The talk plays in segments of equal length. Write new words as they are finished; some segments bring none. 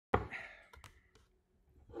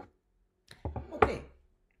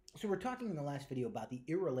So we're talking in the last video about the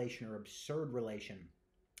irrelation or absurd relation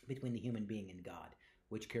between the human being and God,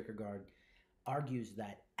 which Kierkegaard argues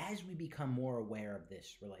that as we become more aware of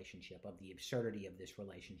this relationship, of the absurdity of this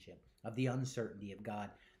relationship, of the uncertainty of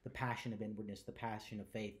God, the passion of inwardness, the passion of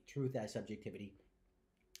faith, truth as subjectivity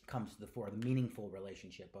comes to the fore. The meaningful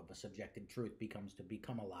relationship of a subjective truth becomes to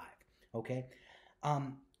become alive. Okay?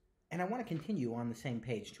 And I want to continue on the same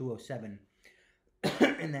page, 207,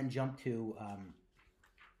 and then jump to,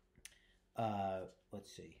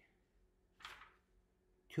 let's see,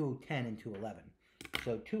 210 and 211.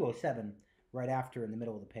 So 207, right after in the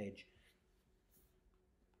middle of the page,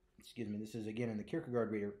 excuse me, this is again in the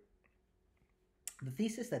Kierkegaard reader. The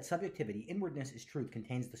thesis that subjectivity, inwardness is truth,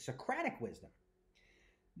 contains the Socratic wisdom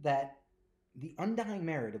that the undying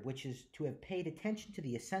merit of which is to have paid attention to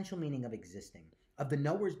the essential meaning of existing, of the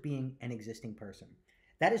knower's being an existing person.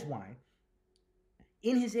 That is why,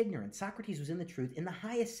 in his ignorance, Socrates was in the truth in the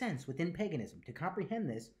highest sense within paganism. To comprehend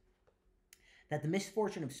this, that the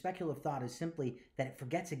misfortune of speculative thought is simply that it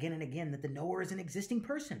forgets again and again that the knower is an existing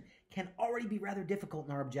person, can already be rather difficult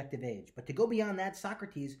in our objective age. But to go beyond that,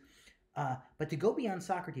 Socrates,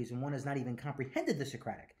 and one has not even comprehended the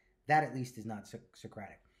Socratic, that at least is not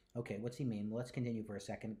Socratic. Okay, what's he mean? Well, let's continue for a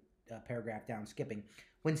second, paragraph down, skipping.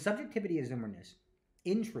 When subjectivity is inwardness,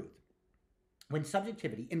 in truth, when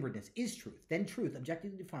subjectivity, inwardness, is truth, then truth,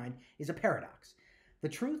 objectively defined, is a paradox. The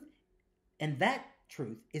truth, and that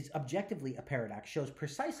truth is objectively a paradox, shows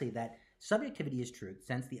precisely that subjectivity is truth,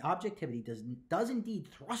 since the objectivity does indeed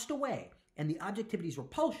thrust away, and the objectivity's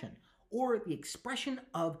repulsion, or the expression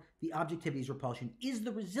of the objectivity's repulsion, is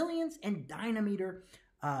the resilience and dynameter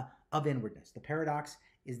of inwardness. The paradox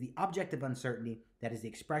is the objective uncertainty that is the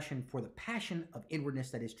expression for the passion of inwardness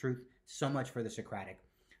that is truth. So much for the Socratic.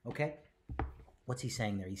 Okay? What's he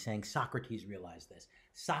saying there? He's saying Socrates realized this.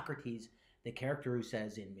 Socrates, the character who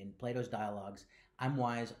says in Plato's dialogues, I'm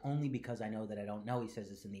wise only because I know that I don't know. He says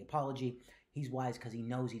this in the Apology. He's wise because he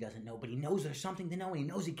knows he doesn't know, but he knows there's something to know, and he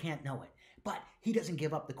knows he can't know it. But he doesn't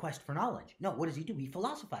give up the quest for knowledge. No, what does he do? He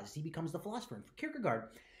philosophizes. He becomes the philosopher. And for Kierkegaard,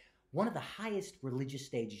 one of the highest religious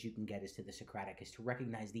stages you can get is to the Socratic, is to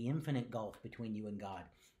recognize the infinite gulf between you and God,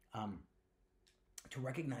 to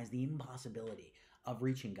recognize the impossibility of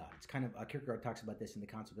reaching God. It's kind of, Kierkegaard talks about this in the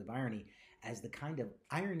concept of irony as the kind of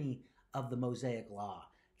irony of the Mosaic law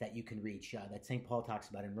that you can reach, that St. Paul talks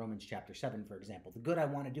about in Romans chapter 7, for example. The good I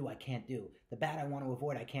want to do, I can't do. The bad I want to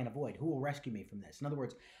avoid, I can't avoid. Who will rescue me from this? In other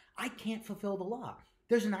words, I can't fulfill the law.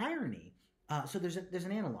 There's an irony. So there's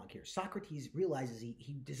an analog here. Socrates realizes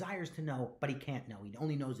he desires to know, but he can't know. He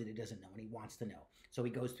only knows that he doesn't know, and he wants to know. So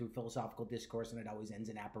he goes through philosophical discourse, and it always ends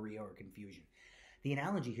in aporia or confusion. The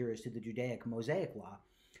analogy here is to the Judaic Mosaic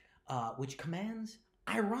law, which commands,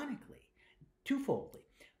 ironically, twofoldly.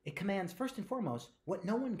 It commands, first and foremost, what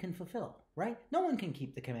no one can fulfill, right? No one can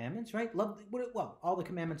keep the commandments, right? Well, all the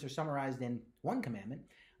commandments are summarized in one commandment.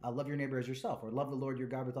 Love your neighbor as yourself, or love the Lord your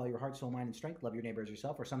God with all your heart, soul, mind, and strength. Love your neighbor as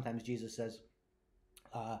yourself. Or sometimes Jesus says,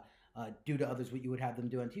 do to others what you would have them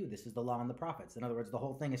do unto you. This is the law and the prophets. In other words, the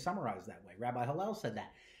whole thing is summarized that way. Rabbi Hillel said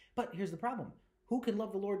that. But here's the problem. Who can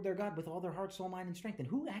love the Lord their God with all their heart, soul, mind, and strength? And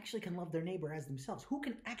who actually can love their neighbor as themselves? Who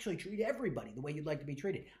can actually treat everybody the way you'd like to be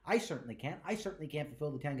treated? I certainly can't. I certainly can't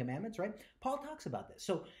fulfill the Ten Commandments, right? Paul talks about this.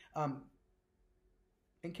 So,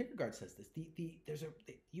 and Kierkegaard says this.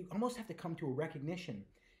 You almost have to come to a recognition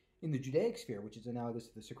in the Judaic sphere, which is analogous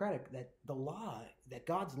to the Socratic, that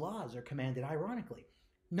God's laws are commanded ironically.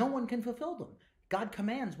 No one can fulfill them. God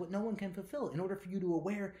commands what no one can fulfill in order for you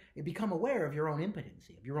to become aware of your own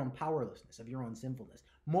impotency, of your own powerlessness, of your own sinfulness.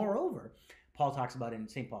 Moreover, Paul talks about in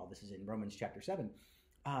St. Paul, this is in Romans chapter 7,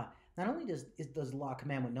 not only does the law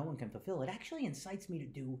command what no one can fulfill, it actually incites me to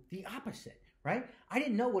do the opposite, right? I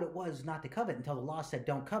didn't know what it was not to covet until the law said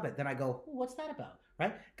don't covet. Then I go, what's that about,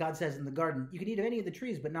 right? God says in the garden, you can eat of any of the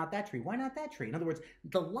trees, but not that tree. Why not that tree? In other words,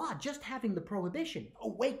 the law, just having the prohibition,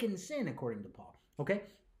 awakens sin, according to Paul, okay?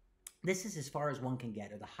 This is as far as one can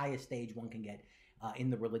get, or the highest stage one can get in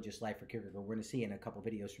the religious life for Kierkegaard. We're going to see in a couple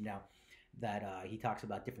videos from now that he talks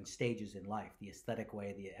about different stages in life, the aesthetic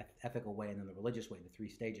way, the ethical way, and then the religious way, the three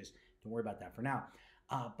stages. Don't worry about that for now.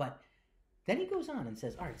 But then he goes on and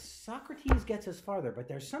says, all right, Socrates gets us farther, but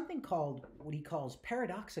there's something called what he calls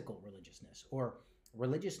paradoxical religiousness, or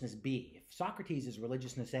religiousness B. If Socrates is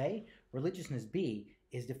religiousness A, religiousness B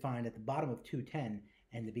is defined at the bottom of 210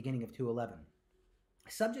 and the beginning of 211.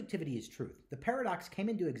 Subjectivity is truth. The paradox came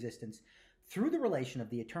into existence through the relation of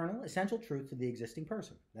the eternal, essential truth to the existing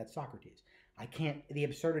person. That's Socrates. The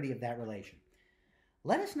absurdity of that relation.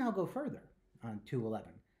 Let us now go further on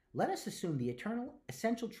 211. Let us assume the eternal,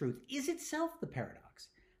 essential truth is itself the paradox.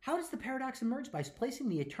 How does the paradox emerge? By placing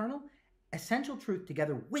the eternal, essential truth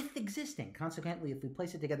together with existing. Consequently, if we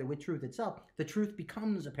place it together with truth itself, the truth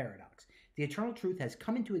becomes a paradox. The eternal truth has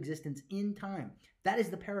come into existence in time. That is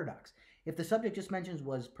the paradox. If the subject just mentioned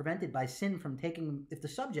was prevented by sin from taking, if the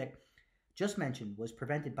subject just mentioned was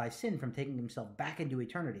prevented by sin from taking himself back into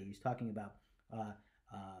eternity, he's talking about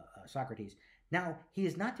Socrates. Now, he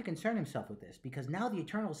is not to concern himself with this, because now the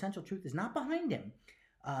eternal essential truth is not behind him,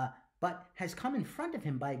 but has come in front of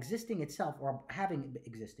him by existing itself or having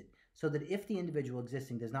existed, so that if the individual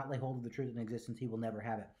existing does not lay hold of the truth in existence, he will never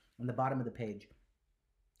have it. On the bottom of the page,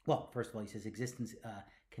 well, first of all, he says existence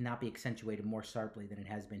cannot be accentuated more sharply than it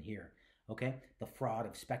has been here. Okay? The fraud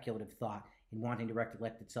of speculative thought in wanting to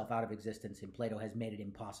recollect itself out of existence in Plato has made it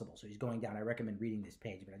impossible. So he's going down. I recommend reading this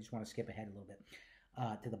page, but I just want to skip ahead a little bit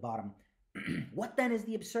to the bottom. What then is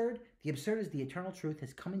the absurd? The absurd is the eternal truth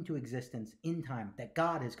has come into existence in time, that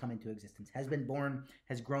God has come into existence, has been born,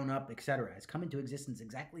 has grown up, etc., has come into existence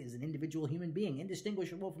exactly as an individual human being,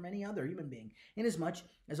 indistinguishable from any other human being, inasmuch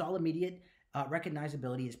as all immediate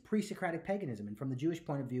recognizability is pre-Socratic paganism, and from the Jewish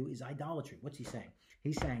point of view is idolatry. What's he saying?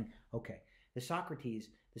 He's saying, okay, the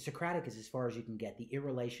Socratic is as far as you can get, the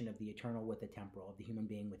irrelation of the eternal with the temporal, of the human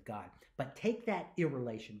being with God. But take that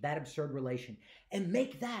irrelation, that absurd relation, and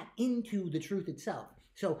make that into the truth itself.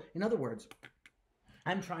 So, in other words,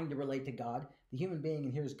 I'm trying to relate to God, the human being,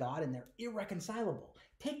 and here's God, and they're irreconcilable.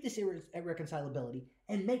 Take this irreconcilability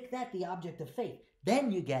and make that the object of faith.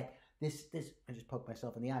 Then you get this, I just poked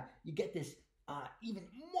myself in the eye, you get this even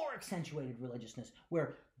more accentuated religiousness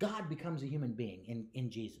where God becomes a human being in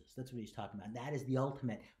Jesus. That's what he's talking about. And that is the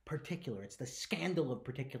ultimate particular. It's the scandal of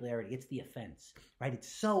particularity. It's the offense, right? It's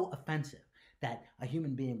so offensive that a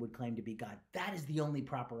human being would claim to be God. That is the only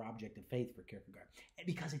proper object of faith for Kierkegaard,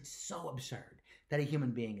 because it's so absurd that a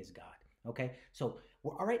human being is God. Okay? So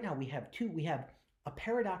right now we have a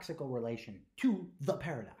paradoxical relation to the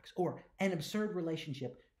paradox, or an absurd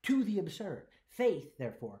relationship to the absurd. Faith,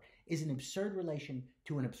 therefore, is an absurd relation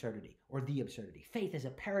to an absurdity, or the absurdity. Faith is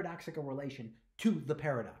a paradoxical relation to the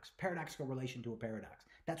paradox, paradoxical relation to a paradox.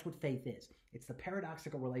 That's what faith is. It's the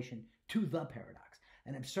paradoxical relation to the paradox,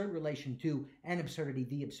 an absurd relation to an absurdity,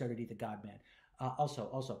 the God-man.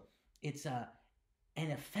 Also, it's an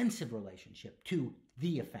offensive relationship to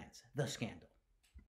the offense, the scandal.